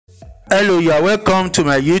Hello, you are welcome to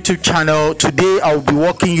my YouTube channel. Today I will be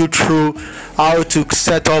walking you through how to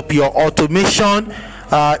set up your automation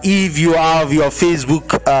if you have your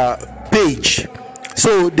Facebook page.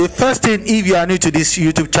 So the first thing, if you are new to this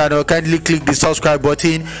YouTube channel, kindly click the subscribe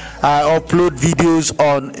button. I upload videos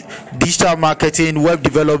on digital marketing, web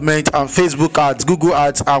development, and Facebook ads, Google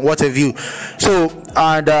ads, and what have you. So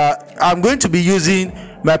I'm going to be using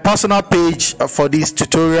my personal page for this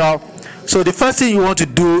tutorial. So the first thing you want to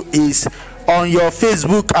do is, on your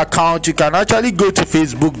Facebook account, you can actually go to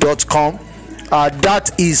facebook.com.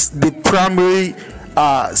 That is the primary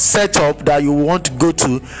setup that you want to go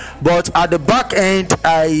to, but at the back end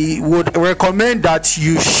I would recommend that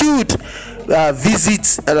you should visit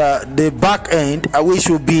the back end, which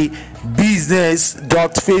will be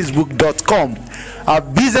business.facebook.com.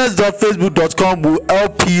 Business.facebook.com will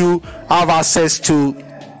help you have access to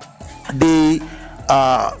the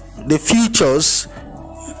features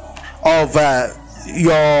of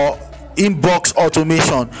your inbox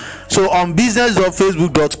automation. So on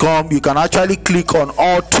business.facebook.com, you can actually click on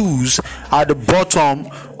all tools at the bottom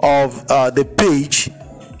of the page,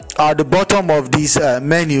 at the bottom of this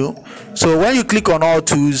menu. So when you click on all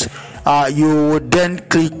tools, you would then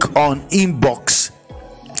click on inbox.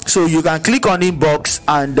 So you can click on inbox,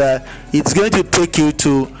 and it's going to take you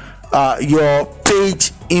to your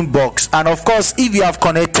page inbox. And of course, if you have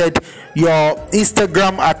connected your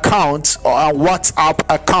Instagram account or WhatsApp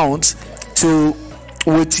account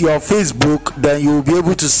with your Facebook, then you will be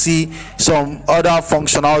able to see some other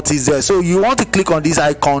functionalities there. So you want to click on this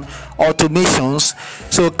icon, automations.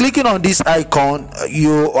 So clicking on this icon,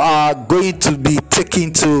 you are going to be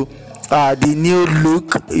taken to the new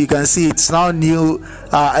look. You can see it's now new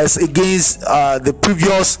as against the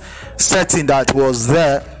previous setting that was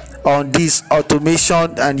there on this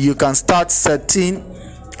automation, and you can start setting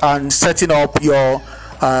up your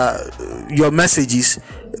messages.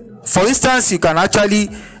 For instance, you can actually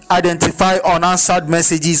identify unanswered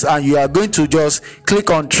messages, and you are going to just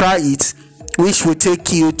click on try it, which will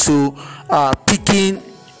take you to picking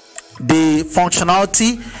the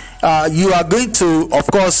functionality. You are going to, of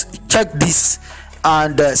course, check this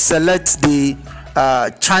and select the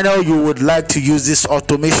channel you would like to use this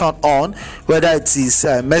automation on, whether it is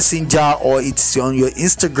Messenger or it's on your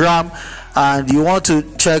Instagram, and you want to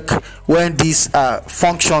check when this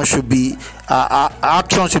function should be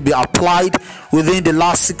action should be applied within the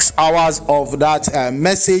last 6 hours of that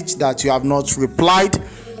message that you have not replied,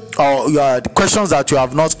 or your questions that you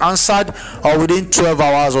have not answered, or within 12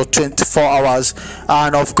 hours or 24 hours.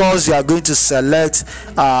 And of course, you are going to select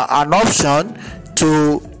an option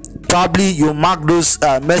to probably you mark those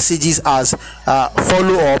messages as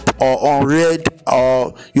follow up or unread,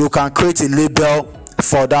 or you can create a label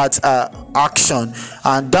for that action,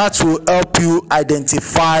 and that will help you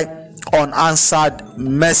identify unanswered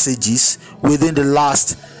messages within the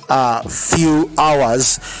last few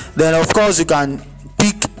hours. Then of course, you can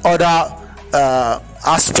pick other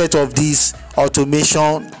aspect of this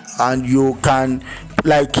automation, and you can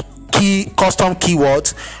like custom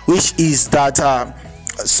keywords, which is that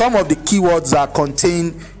some of the keywords that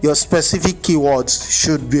contain your specific keywords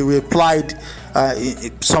should be replied.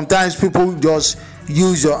 Sometimes people just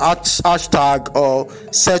use your hashtag or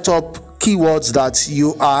set up keywords that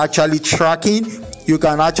you are actually tracking. You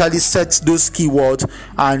can actually set those keywords,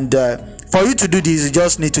 and for you to do this, you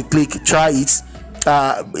just need to click try it.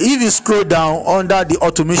 If you scroll down under the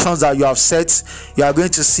automations that you have set, you are going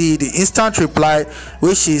to see the instant reply,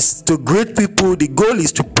 which is to greet people. The goal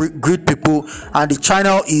is to greet people, and the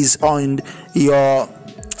channel is on your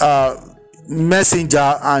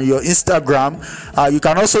Messenger and your Instagram. You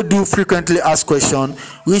can also do frequently asked question,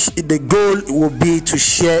 which the goal will be to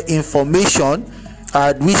share information,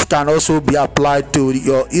 which can also be applied to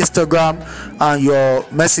your Instagram and your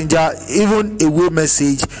Messenger, even a web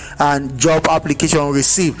message and job application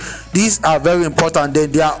received. These are very important.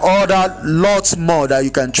 Then there are other lots more that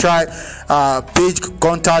you can try: page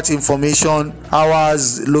contact information,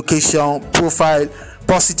 hours, location, profile,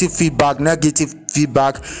 positive feedback, negative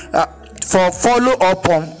feedback. For follow up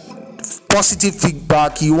on positive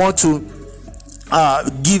feedback, you want to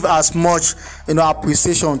give as much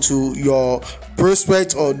appreciation to your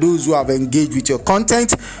prospects or those who have engaged with your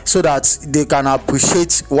content, so that they can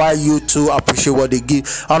appreciate why you too appreciate what they give.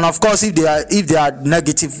 And of course, if they are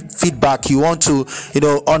negative feedback, you want to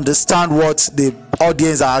understand what the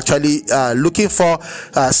audience are actually looking for,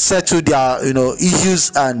 settle their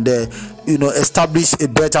issues, and establish a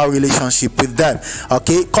better relationship with them.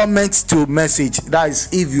 Okay, comment to message, that is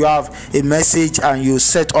if you have a message and you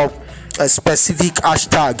set up a specific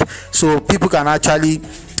hashtag, so people can actually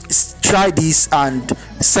try this and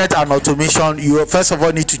set an automation, you first of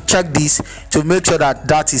all need to check this to make sure that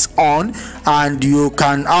that is on, and you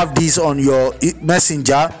can have this on your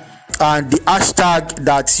messenger, and the hashtag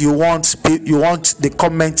that you want the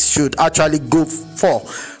comment should actually go for.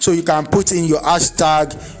 So you can put in your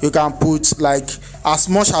hashtag, you can put like as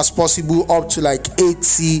much as possible up to like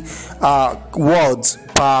 80 words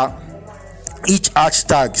per each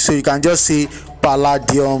hashtag. So you can just say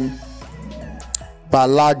Palladium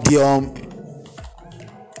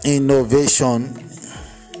innovation.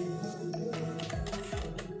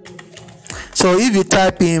 So if you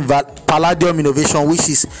type in Palladium innovation, which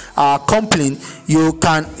is our company, you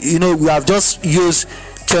can, we have just used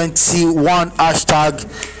 21 hashtag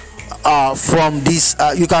from this.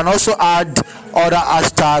 You can also add other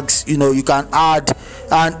hashtags, you can add,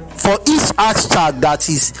 and for each hashtag that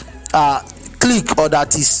is click or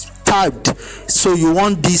that is typed, so you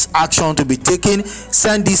want this action to be taken,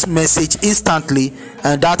 send this message instantly,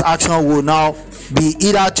 and that action will now be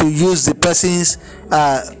either to use the person's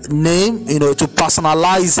name, to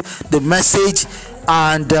personalize the message,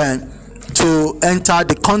 and to enter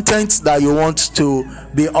the content that you want to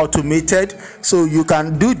be automated. So you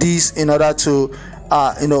can do this in order to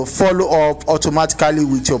follow up automatically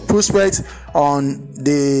with your prospects on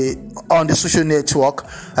the social network.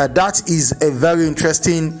 That is a very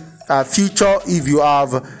interesting feature if you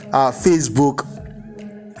have a Facebook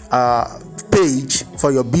page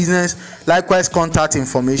for your business. Likewise, contact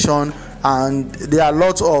information, and there are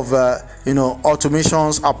lots of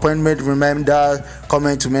automations, appointment reminder,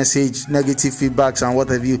 comment to message, negative feedbacks, and what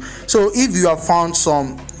have you. So if you have found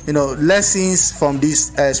some lessons from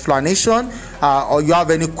this explanation, or you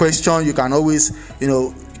have any question, you can always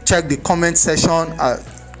check the comment section.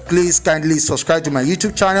 Please kindly subscribe to my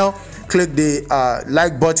YouTube channel, click the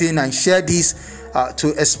like button, and share this to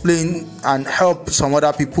explain and help some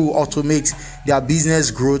other people automate their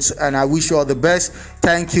business growth. And I wish you all the best.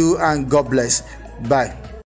 Thank you and God bless. Bye.